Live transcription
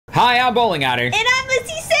Hi, I'm Bowlingotter. And I'm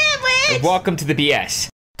Lissy Sandwich! And welcome to the BS.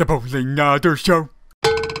 The Bowlingotter Show.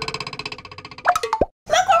 Look where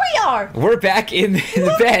we are! We're back in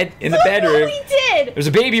the bed, in the bedroom. Look what we did! There's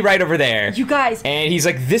a baby right over there. You guys. And he's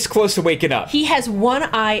like this close to waking up. He has one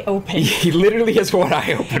eye open. He literally has one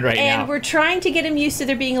eye open right now. And we're trying to get him used to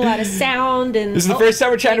there being a lot of sound and... This is the first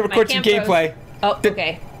time we're trying to record some gameplay. Oh,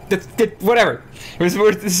 okay. Whatever.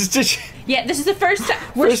 This is just... Yeah, this is the first time.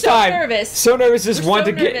 We're so nervous. So nervous. We just want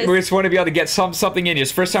to be able to get something in.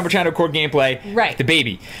 It's the first time we're trying to record gameplay. Right. The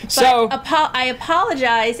baby. But so I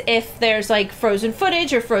apologize if there's like frozen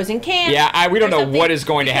footage or frozen cams. Yeah, we don't know what is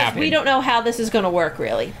going to happen. We don't know how this is going to work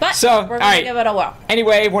really. But so, we're going to give it a whirl.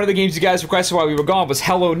 Anyway, one of the games you guys requested while we were gone was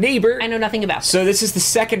Hello Neighbor. I know nothing about this. So this is the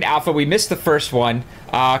second alpha. We missed the first one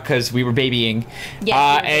because we were babying.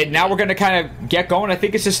 Yes, and now we're going to kind of get going. I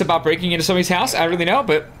think it's just about breaking into somebody's house. I don't really know,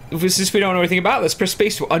 but since we don't know anything about it, let's press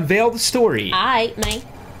space to unveil the story. Aight, mate.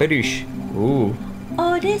 Badoosh. Ooh.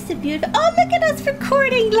 Oh, this is beautiful. Oh, look at us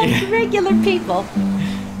recording like regular people.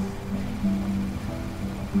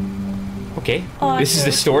 Okay. Oh, this is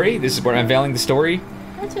the story. This is where I'm unveiling the story.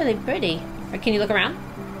 That's really pretty. Or can you look around?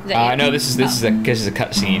 No, this is a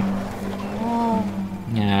cutscene. Oh.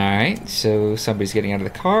 All right. So somebody's getting out of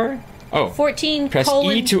the car. Oh. 14. Press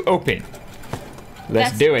E to open.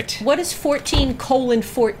 Let's do it. What is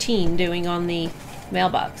 14:14 doing on the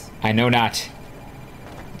mailbox? I know not.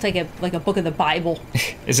 It's like a book of the Bible.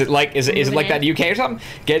 Is it like that in the UK or something?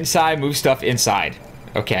 Get inside, move stuff inside.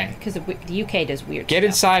 Okay. Because the UK does weird Get stuff.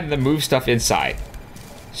 inside and then move stuff inside.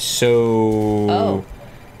 So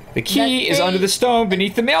the key is under the stone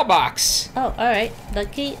beneath the mailbox. Oh, all right. The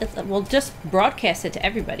key is, we'll just broadcast it to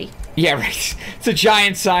everybody. Yeah, right. It's a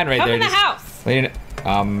giant sign right there. Come in the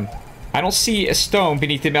house. I don't see a stone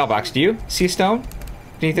beneath the mailbox. Do you see a stone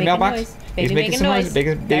beneath the mailbox? Noise. He's making some noise.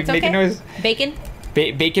 Baby making noise. Bacon.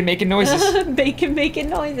 Bacon making noises. Bacon making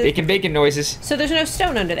noises. Bacon noises. So there's no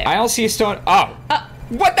stone under there. I don't see a stone. Oh.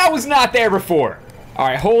 What? That was not there before. All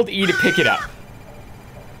right, hold E to pick it up.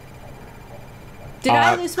 Did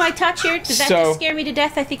I lose my touch here? Did that just scare me to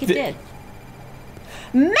death? I think it did.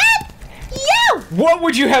 Matt! Yo! What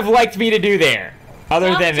would you have liked me to do there?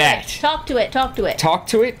 Other than that. Talk to it. Talk to it. Talk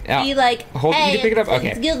to it? Be like, hold hey, E to pick it up?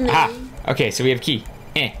 Okay. Good okay, so we have key.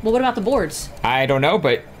 Well, what about the boards? I don't know,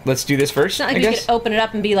 but let's do this first, It's not like I we guess. could open it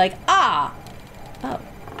up and be like, ah! Oh.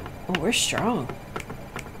 Oh, we're strong.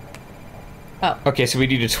 Oh. Okay, so we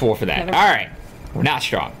need a tool for that. Alright. We're not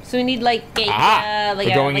strong. So we need like a,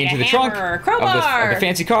 we're going into the trunk or a crowbar. of the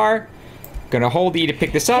fancy car. Gonna hold E to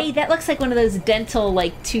pick this up. Hey, that looks like one of those dental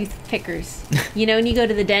like tooth pickers. You know when you go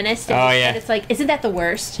to the dentist and it's like, isn't that the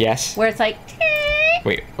worst? Yes. Where it's like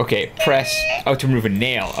wait, okay, press to remove a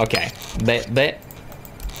nail. Okay. Let's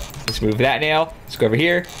move that nail. Let's go over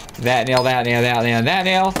here. That nail, that nail, that nail, that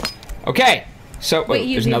nail. Okay. So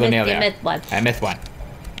there's another nail there. I missed one.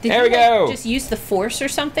 There we go. Just use the force or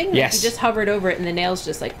something? Yes. You just hovered over it and the nails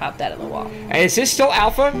just like popped out of the wall. Is this still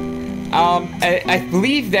alpha? I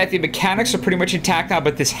believe that the mechanics are pretty much intact now,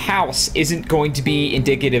 but this house isn't going to be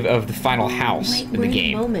indicative of the final house in the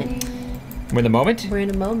game. We're in a moment. We're in the moment? We're in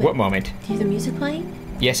a moment. What moment? Do you hear the music playing?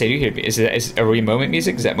 Yes, I do hear. Are we moment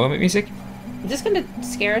music? Is that moment music? Is this going to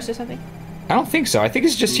scare us or something? I don't think so. I think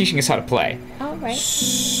it's just teaching us how to play. Oh, right.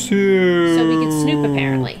 So we can snoop,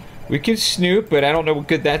 apparently. We can snoop, but I don't know what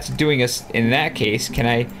good that's doing us in that case. Can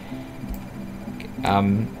I...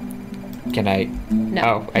 No.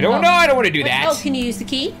 Oh, I don't know. I don't want to do that. Oh, can you use the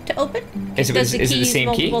key to open? Is it the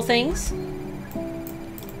same key? Multiple things?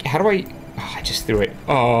 How do I... Oh, I just threw it.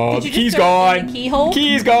 Oh, the key's gone. The keyhole?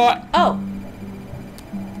 Key's gone. Oh.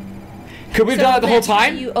 Could we have done that the whole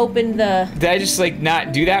time? You opened the... Did I just like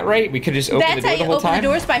not do that right? We could just open the door the whole time? That's how you open the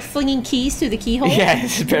doors, by flinging keys through the keyhole? Yeah,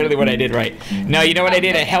 that's apparently what I did right. No, you know what I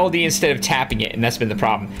did? I held E instead of tapping it, and that's been the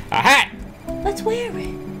problem. A hat! Let's wear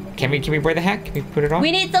it. Can we wear the hat? Can we put it on?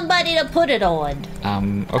 We need somebody to put it on.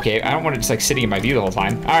 Okay, I don't want it just like sitting in my view the whole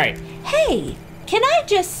time. Alright. Hey, can I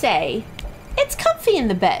just say, it's comfy in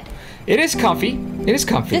the bed. It is comfy. It is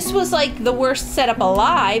comfy. This was like the worst setup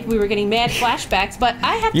alive. We were getting mad flashbacks, but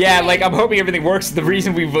I have to say, like I'm hoping everything works. The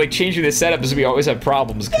reason we've like changed this setup is we always have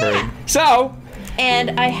problems occurring. Yeah. So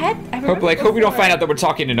and I hope we don't find out that we're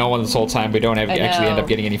talking to no one this whole time. We don't actually end up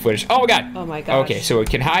getting any footage. Oh my god. Oh my gosh. Okay, so it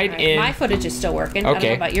can hide in. My footage is still working. I don't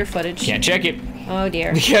know about your footage. Can't check it. Oh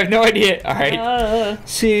dear. We have no idea. All right.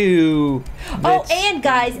 So. Oh, and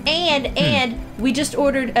guys, and we just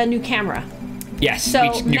ordered a new camera. Yes, So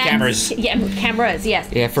new Matt's- cameras. Yeah, cameras. Yes.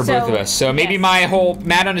 Yeah, for both of us. So maybe yes. my whole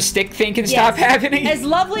Matt on a stick thing can stop happening. As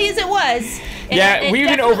lovely as it was. Yeah, we've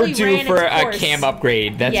been definitely overdue ran for its a course. cam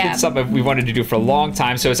upgrade. That's Yeah. been something we wanted to do for a long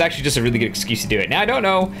time, so it's actually just a really good excuse to do it. Now, I don't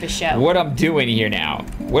know For sure. what I'm doing here now.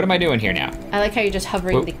 What am I doing here now? I like how you're just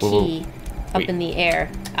hovering Whoa, the whoa, whoa. key up Wait. in the air.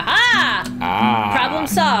 Aha! Ah. Problem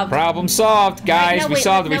solved. Problem solved, guys. Right, no, we wait,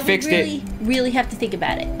 solved it. no, We fixed really, really have to think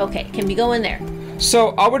about it. Okay, can we go in there? it. So,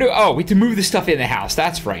 all we're doing... Oh, we have to move the stuff in the house.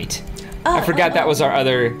 That's right. Oh, I forgot that oh. was our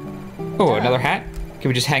other... Oh, another hat? Can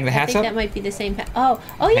we just hang the I hats think up? that might be the same hat. Oh,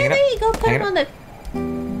 yeah, Hang it there up. you go. Put Hang them it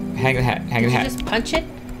on the... Hang the hat. Hang the Did you hat. just punch it?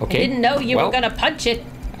 Okay. I didn't know you Well. were gonna punch it.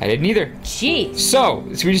 I didn't either. Jeez. So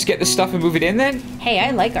we just get the stuff and move it in then? Hey,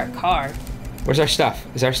 I like our car. Where's our stuff?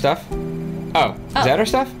 Is our stuff? Oh, is Oh. that our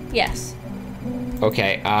stuff? Yes.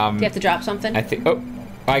 Okay, Do you have to drop something? I think... Oh,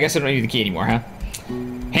 I guess I don't need the key anymore, huh?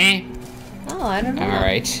 Hey. Oh, I don't know.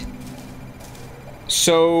 Alright.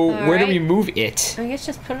 So, where do we Alright. move it? I guess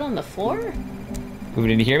just put it on the floor. Move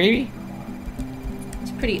it into here, maybe?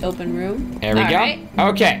 It's a pretty open room. There we All go. right.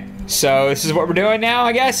 Okay, so this is what we're doing now,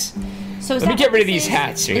 I guess? So is Let me that get what rid of this these is?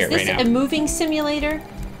 hats here Is this right now. a moving simulator?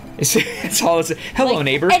 It's all it's... Hello, Like,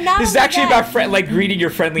 neighbor. and not This is only actually that- about like greeting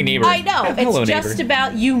your friendly neighbor. I know. Hello, It's just neighbor.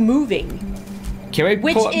 about you moving, Can we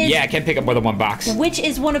which pull up? is- Yeah, I can pick up more than one box. which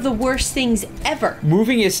is one of the worst things ever.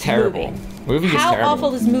 Moving is terrible. Moving is How terrible.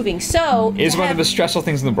 awful is moving? So It is to one of have- the most stressful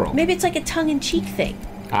things in the world. maybe it's like a tongue-in-cheek thing.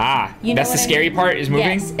 Ah, You know that's the what I scary mean? part, is moving?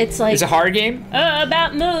 Yes, it's like- It's a hard game?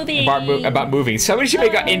 About moving. About moving. Somebody should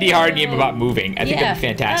make an indie hard game about moving. I think Yeah. that'd be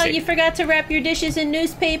fantastic. Oh, you forgot to wrap your dishes in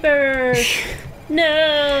newspaper.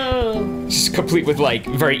 No. Just complete with like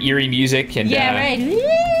very eerie music and Yeah,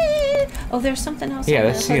 right. Oh, there's something else. Yeah, on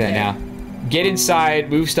let's the see hook that there. now. Get inside,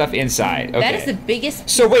 move stuff inside. Okay. That is the biggest.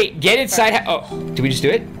 So wait, get inside. Oh, did we just do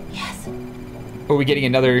it? Yes. Or are we getting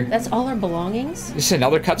another? That's all our belongings. This is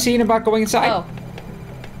another cutscene about going inside. Oh.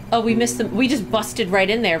 Oh, we missed the. We just busted right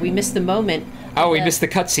in there. We missed the moment. Oh, we missed the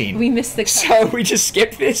cutscene. We missed the. So we just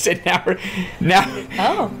skipped this, and now we're now.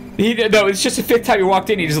 Oh. No, it's just the fifth time you walked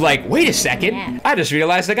in. He's like, wait a second. Yeah. I just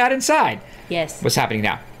realized I got inside. Yes. What's happening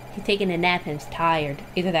now? He's taking a nap and he's tired.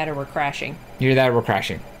 Either that or we're crashing. Either that or we're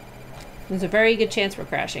crashing. There's a very good chance we're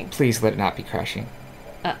crashing. Please let it not be crashing.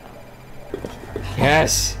 Uh.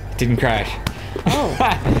 Yes, it didn't crash.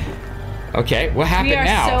 Oh. Okay, what happened We are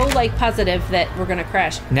now? so like positive that we're gonna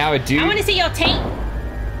crash. Now a I want dude, to see your taint.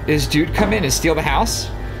 is dude come in and steal the house?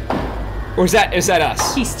 Or is that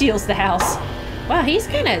us? He steals the house. Wow, he's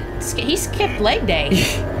kind of he skipped leg day.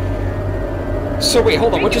 So wait,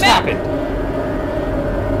 hold on, what Bring just him out.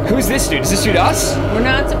 happened? Who's this dude? Is this dude us? We're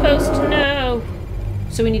not supposed to know.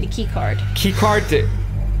 So we need a key card. Key card to...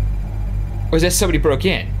 Or is that somebody broke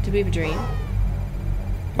in? Did we have a dream?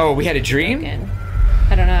 Oh, we had a dream? Again.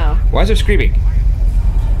 I don't know. Why is there screaming?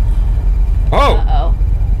 Oh! Uh-oh.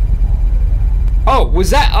 Oh, was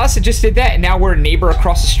that us that just did that and now we're a neighbor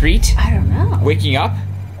across the street? I don't know. Waking up?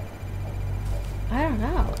 I don't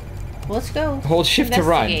know. Well, let's go. Hold shift to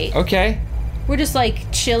run. investigate. Okay. We're just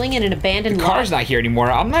like chilling in an abandoned The car's lot. not here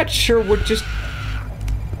anymore. I'm not sure we're just...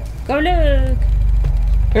 Go look.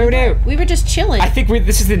 Oh no. We were just chilling. I think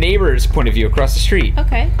this is the neighbor's point of view across the street.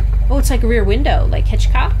 Okay. Oh, it's like a rear window, like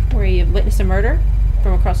Hitchcock, where you witness a murder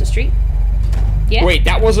from across the street. Yeah? Wait,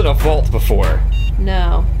 that wasn't a vault before.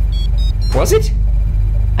 No. Was it?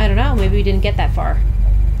 I don't know. Maybe we didn't get that far.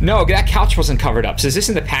 No, that couch wasn't covered up. So is this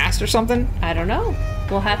in the past or something? I don't know.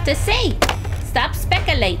 We'll have to see. Stop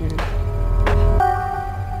speculating.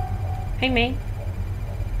 Hey, me.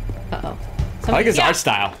 Uh-oh. I like his Yeah. art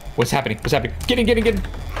style. What's happening? What's happening? Get in, get in, get in.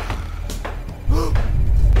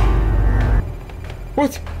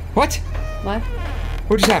 What? What? What?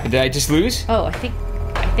 What just happened? Did I just lose? Oh, I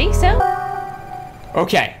think so.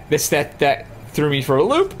 Okay, that threw me for a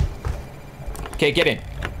loop. Okay, get in.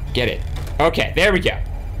 Get it. Okay, there we go.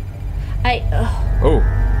 Oh.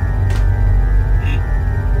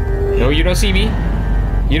 No, you don't see me.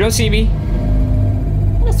 You don't see me.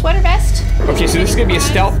 A sweater vest. Okay, so this is gonna be a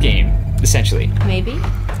stealth game, essentially. Maybe.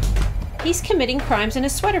 He's committing crimes in a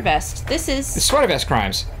sweater vest. This The is. sweater vest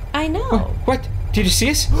crimes. I know. What? Did you see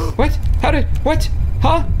us? What? How did? What?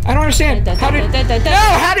 Huh? I don't understand. Dun, dun, How did? dun, dun, dun, No!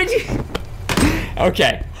 dun. How did you?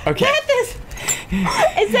 Okay. Okay. Look at this.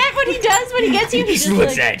 Is that what he does when he gets you? He just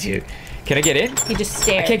looks at you. Can I get in? He just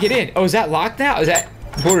stares. I can't get in. Oh, is that locked now? Is that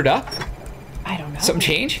boarded up? I don't know. Something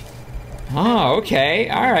change? Oh, okay.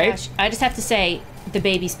 All right. Gosh, I just have to say, the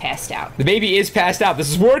baby's passed out. The baby is passed out. This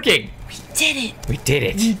is working. Did it. We did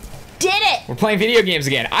it. did it! We're playing video games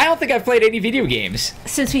again. I don't think I've played any video games.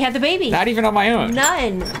 Since we had the baby. Not even on my own.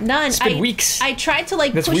 None. It's been weeks. I tried to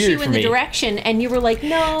like That's push you weird in the for me. direction, and you were like,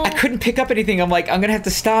 no. I couldn't pick up anything. I'm like, I'm gonna have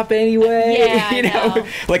to stop anyway. Yeah, you know?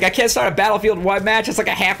 Like I can't start a Battlefield 1 match. It's like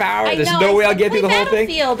a half hour. I There's know, no way I'll said, get through the "Play whole thing.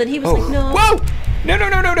 Battlefield," and he was like, no. Whoa!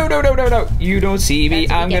 No. You don't see me.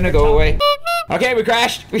 That's what I'm we get gonna for go talking. away. Okay, we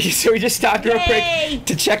crashed. So we just stopped real Yay! quick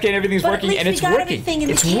to check in everything's But working, at least and it's we got working. everything,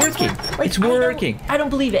 and It's the cans working. work. Like, It's working. I don't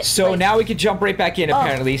believe it. So Like, now we can jump right back in, Oh.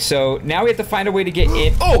 apparently. So now we have to find a way to get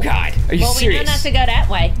in. Oh God! Are you well, serious? we know not to go that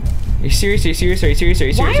way. Are you serious? Are you serious? Are you serious? Are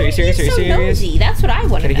you serious? Why Are you serious? Are you so serious? nosy? That's what I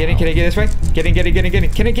want to Can I know. get in? Can I get this way? Get in. Can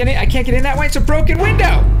I get in? I can't get in that way. It's a broken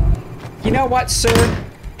window. You know what, sir?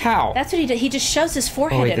 How? That's what he did. He just shows his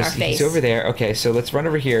forehead in our face. He's over there. Okay, so let's run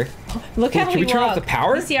over here. Look how Can we we turn walk. off the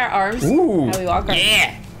power? You see our arms? Ooh. How we walk.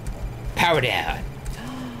 Yeah. Power down.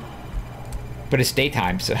 But it's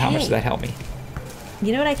daytime, so how much Hey. does that help me?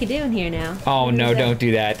 You know what I could do in here now? Oh What no, is that? don't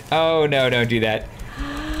do that. Oh no, don't do that.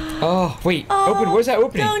 Oh, wait. Open. What was that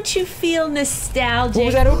opening? Don't you feel nostalgic? What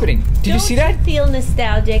was that opening? Did you see that? Don't you feel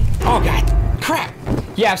nostalgic? Oh God. Crap.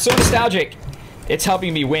 Yeah, I'm so nostalgic. It's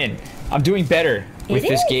helping me win. I'm doing better with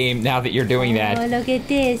this is? game now that you're doing that. Oh, look at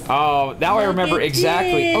this. Oh, now I Look remember at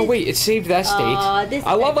exactly. this. Oh wait, it saved that state. Aw, this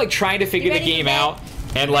I is love good. like trying to figure the ready for game bed? out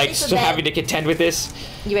and You like ready for still bed? having to contend with this.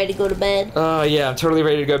 You ready to go to bed? Yeah, I'm totally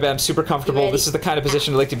ready to go to bed. I'm super comfortable. ready? This is the kind of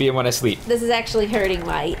position I like to be in when I sleep. This is actually hurting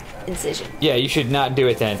my incision. Yeah, you should not do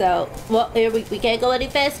it then. So, well, here we can't go any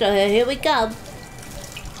faster. Here we come.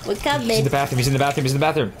 We come, He's in the babe. bathroom. He's in the bathroom. He's in the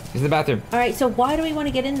bathroom. He's in the bathroom. All right, so why do we want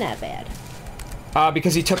to get in that bad?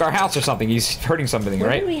 Because he took our house or something. He's hurting something, Where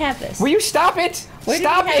right? do we have this? Will you stop it? Where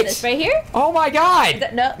Stop do we have it! this? Right here? Oh my God!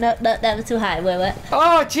 No, that was too high. Wait, what?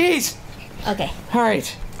 Oh jeez! Okay. All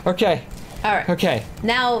right. Okay. All right. Okay.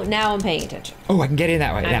 Now I'm paying attention. Oh, I can get in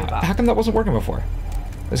that way I'm now. involved. How come that wasn't working before?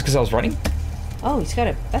 Is it because I was running? Oh, he's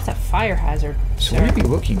got that's a fire hazard. So what are we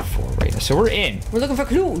looking for right now? So we're in. We're looking for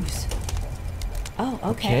clues. Oh,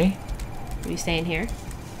 okay. Okay. Are you staying here?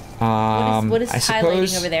 What is I highlighting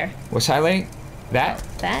suppose. over there? What's highlighting? That?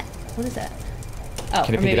 That? What is that? Oh, Can I or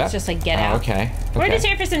pick maybe it up? it's just like get Oh, out. okay. We're Okay. just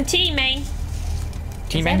here for some tea, man.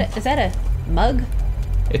 Tea man? Is that a mug?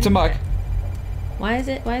 It's a mug. Why is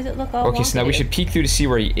it look all Okay, so now we wonky? should peek through to see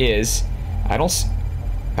where he is. I don't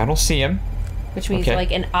see him. Which means okay.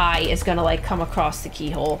 like an eye is gonna like come across the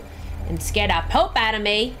keyhole and scare the pope out of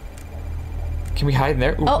me. Can we hide in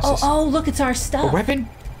there? Ooh, what's this? Oh, look, it's our A stuff. weapon?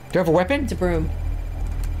 Do I have a weapon? It's a broom.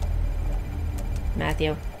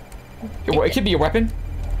 Matthew. Well, it could be a weapon.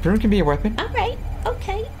 Broom can be a weapon. All right.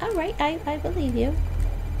 Okay. All right. I believe you.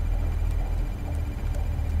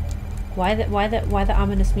 Why the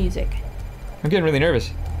ominous music? I'm getting really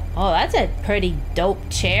nervous. Oh, that's a pretty dope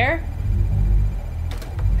chair.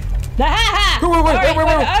 Ha Wait, All right,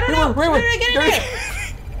 I don't know. wait, Where did I get in there?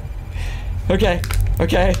 Okay,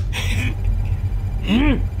 okay.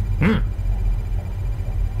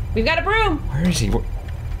 We've got a broom. Where is he?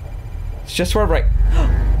 It's just sort of right.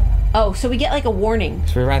 Oh, so we get like a warning.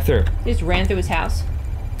 So we ran through. We just ran through his house.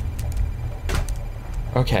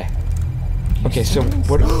 Okay. Okay, so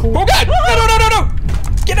what? Oh God! No!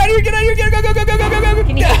 Get out of here! Get out of here! Go!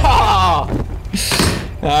 Can you- Oh!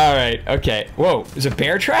 All right. Okay. Whoa! Is it a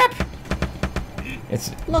bear trap? It's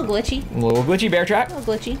A little glitchy. a little glitchy bear trap. A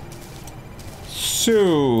little glitchy.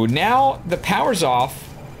 So now the power's off.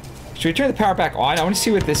 Should we turn the power back on? I want to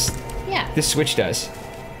see what this Yeah. switch does.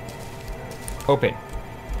 Open.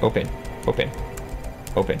 Open. Open.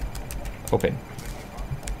 Open. Open.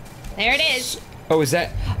 There it is. Oh, is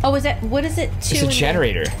that? Oh, is that? What is it to? It's a in the-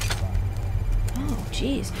 generator. Oh,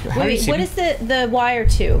 jeez. How do you Wait, see what me? is the wire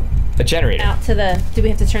to? A generator. Out to the. Do we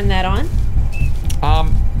have to turn that on?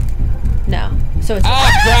 No. So it's.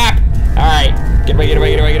 Ah, crap! All right, get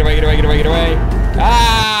away!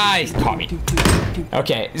 Ah, he's caught me.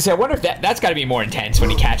 Okay, so I wonder if that's got to be more intense when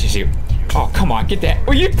he catches you. Oh, come on, get that!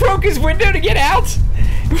 Oh, you broke his window to get out?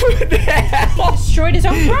 What the hell? Destroyed his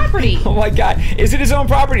own property. Oh my God! Is it his own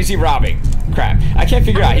property? Is he robbing? Crap! I can't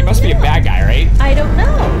figure out. He must be a bad guy, right? I don't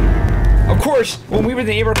know. Of course, when we were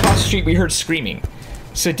the neighbor across the street, we heard screaming.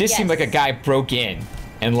 So it did seem Yes. like a guy broke in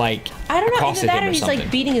and like I don't know. Either accosted that him or or he's something.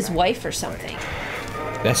 like beating his wife or something.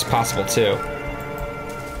 That's possible too.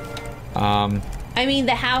 I mean,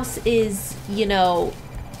 the house is, you know,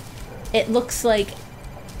 it looks like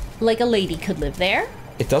a lady could live there.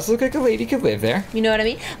 It does look like a lady could live there. You know what I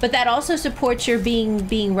mean? But that also supports your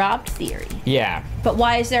being robbed theory. Yeah. But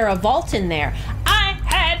why is there a vault in there? I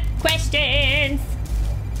have questions.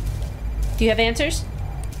 Do you have answers?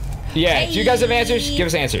 Yeah. Do you guys have answers? Give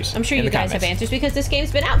us answers. I'm sure in you the guys have comments. answers because this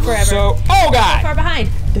game's been out forever. So, oh How God! far behind?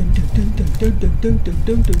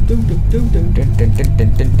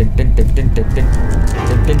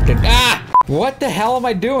 Ah! What the hell am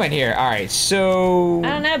I doing here? All right, so... I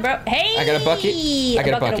don't know, bro. Hey! I got a bucket. I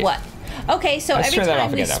got a bucket of what? Okay, so Let's every turn that time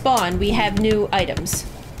off we again, though. spawn, we have new items.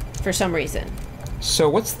 For some reason. So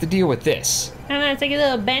what's the deal with this? I don't know, it's like a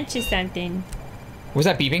little bench or something. Was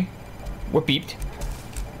that beeping? What beeped?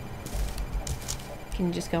 Can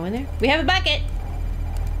you just go in there? We have a bucket!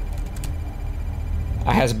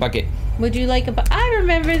 I has a bucket. Would you like a bucket? I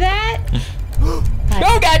remember that!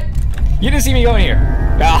 Oh, God! You didn't see me going here.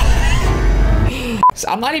 Ah. So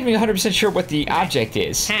I'm not even 100% sure what the object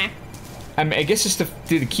is. Huh? I guess it's to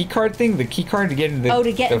do the key card thing. The key card to get into the Oh,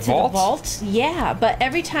 to get into vault? the vault? Yeah, but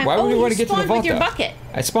every time... Why would we want to get to the vault, with your though? bucket.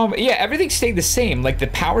 I spawned... Yeah, everything stayed the same. Like, the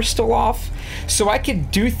power's still off. So I could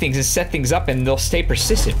do things and set things up, and they'll stay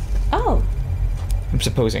persistent. Oh. I'm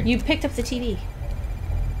supposing. You picked up the TV.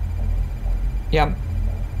 Yeah, I'm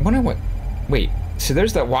wondering what... Wait, so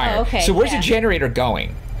there's that wire. Oh, okay, so where's yeah. the generator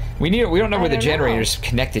going? We don't know where the don't generator's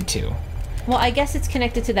connected to. Well, I guess it's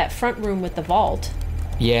connected to that front room with the vault.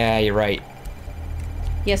 Yeah, you're right.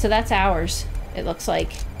 Yeah, so that's ours, it looks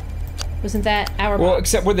like. Wasn't that our Well, box?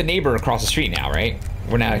 except we're the neighbor across the street now, right?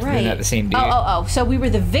 We're not the same dude. Oh, so we were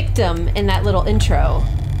the victim in that little intro.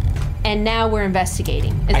 And now we're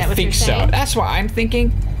investigating. Is that what you're saying? I think so. That's what I'm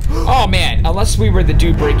thinking. Oh, man. Unless we were the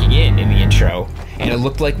dude breaking in the intro. And it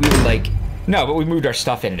looked like we were like... No, but we moved our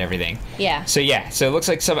stuff in and everything. Yeah. So, yeah. So it looks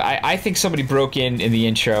like I think somebody broke in the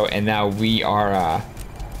intro. And now we are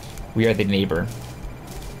the neighbor.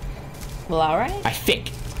 Well, all right. I think.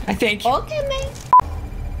 Okay, man.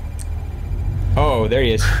 Oh, there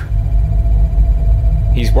he is.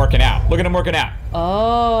 He's working out. Look at him working out.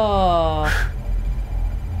 Oh.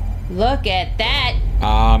 Look at that.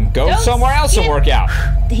 Go Don't somewhere else and skip. work out.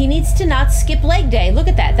 He needs to not skip leg day. Look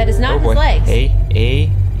at that. That is not his legs.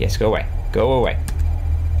 Hey. Yes, go away. Go away.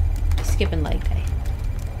 Skipping leg day.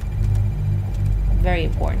 Very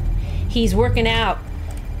important. He's working out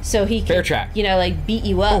so he can, Bear trap. you know, like beat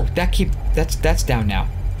you up. Oh, that's down now.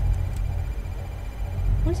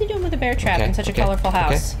 What is he doing with a bear trap in such a okay, colorful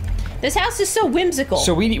house? This house is so whimsical.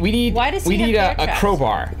 So we need Why does he have bear a traps?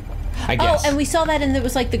 crowbar, I guess. Oh, and we saw that in, it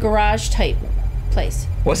was like the garage type place.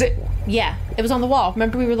 Was it? Yeah, it was on the wall.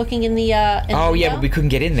 Remember we were looking in the Oh yeah, but we couldn't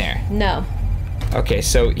get in there. No. Okay,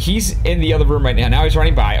 so he's in the other room right now. Now he's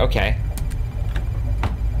running by. Okay.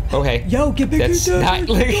 Okay. Yo, get back That's here, not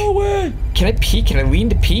like. go away. Can I peek? Can I lean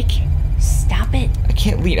to peek? Stop it. I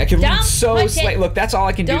can't lean. I can lean Don't so push it. slightly. Look, that's all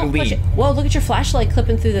I can do to Don't push lean. it. Whoa, look at your flashlight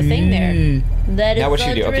clipping through the thing there. That is Now what should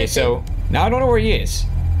we do? Okay, so now I don't know where he is.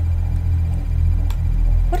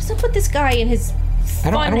 What is up with this guy and his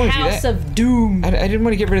I don't fun wanna do house that. of doom? I didn't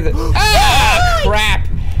want to get rid of the. Ah! Crap!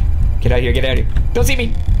 Get out of here! Get out of here! Don't see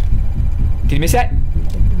me! Did you miss that?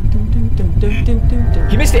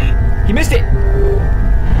 He missed it! He missed it!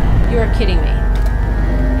 You are kidding me.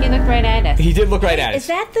 He looked right at us. He did look right at Is us.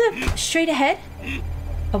 that the straight ahead?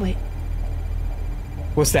 Oh, wait.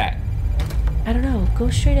 What's that? I don't know. Go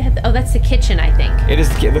straight ahead. Oh, that's the kitchen, I think. It is.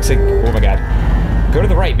 It looks like. Oh my god! Go to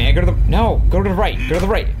the right, man. Go to the. No. Go to the right. Go to the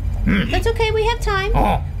right. That's okay. We have time.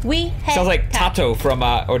 Oh. We have Sounds like time. Tato from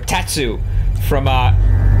or Tatsu from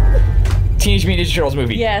Teenage Mutant Ninja Turtles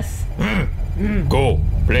movie. Yes. Go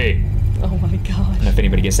play. Oh my I don't know gosh. if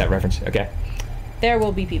anybody gets that reference. Okay. There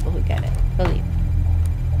will be people who get it. Believe.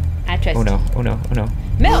 I trust Oh no. you. Oh no. Oh no.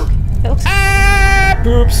 Milk. That looks Ah!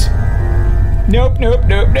 Boops. Nope. Nope.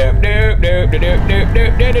 Nope. Nope. Nope. Nope. Nope. Nope. Nope.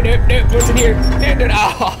 Nope. Nope. Nope. Nope. What's in here? Nope. Nope.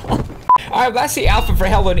 Oh. All right. That's the alpha for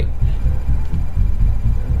Hello.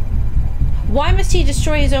 Why must he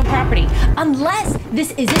destroy his own property? Unless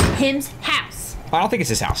this isn't him's house. I don't think it's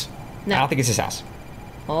his house. No. I don't think it's his house.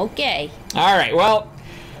 Okay. All right. Well,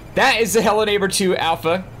 that is the Hello Neighbor 2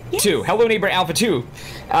 Alpha 2. Hello Neighbor Alpha 2.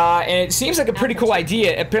 And it seems like a pretty cool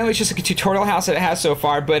idea. Apparently, it's just like a tutorial house that it has so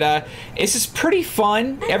far, but it's just pretty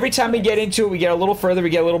fun. Every time we get into it, we get a little further, we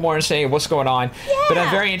get a little more understanding of what's going on. Yeah. But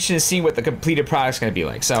I'm very interested in seeing what the completed product's going to be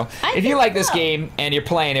like. So, if you like this game and you're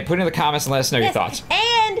playing it, put it in the comments and let us know your thoughts.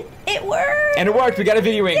 And it worked. And it worked. We got a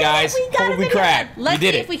video in, guys. We got a Holy video crap. in. Let's we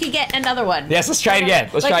did see it. if we could get another one. Yes, let's try it again.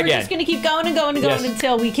 Let's try we're again. just going to keep going and going and going Yes.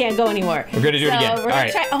 until we can't go anymore. We're going to do it again. We're All gonna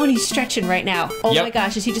right. try. Oh, and he's stretching right now. Oh Yep. my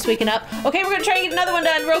gosh, is he just waking up? Okay, we're going to try and get another one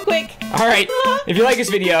done real quick. All right. If you like this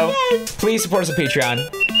video, Yes. please support us on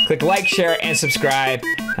Patreon. Click like, share, and subscribe.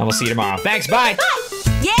 And we'll see you tomorrow. Thanks. Bye.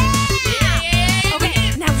 Yeah!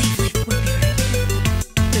 Okay, now leave. We'll be right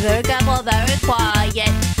back. Very careful, very quiet.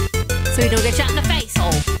 So we don't get shot in the face.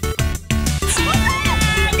 Oh.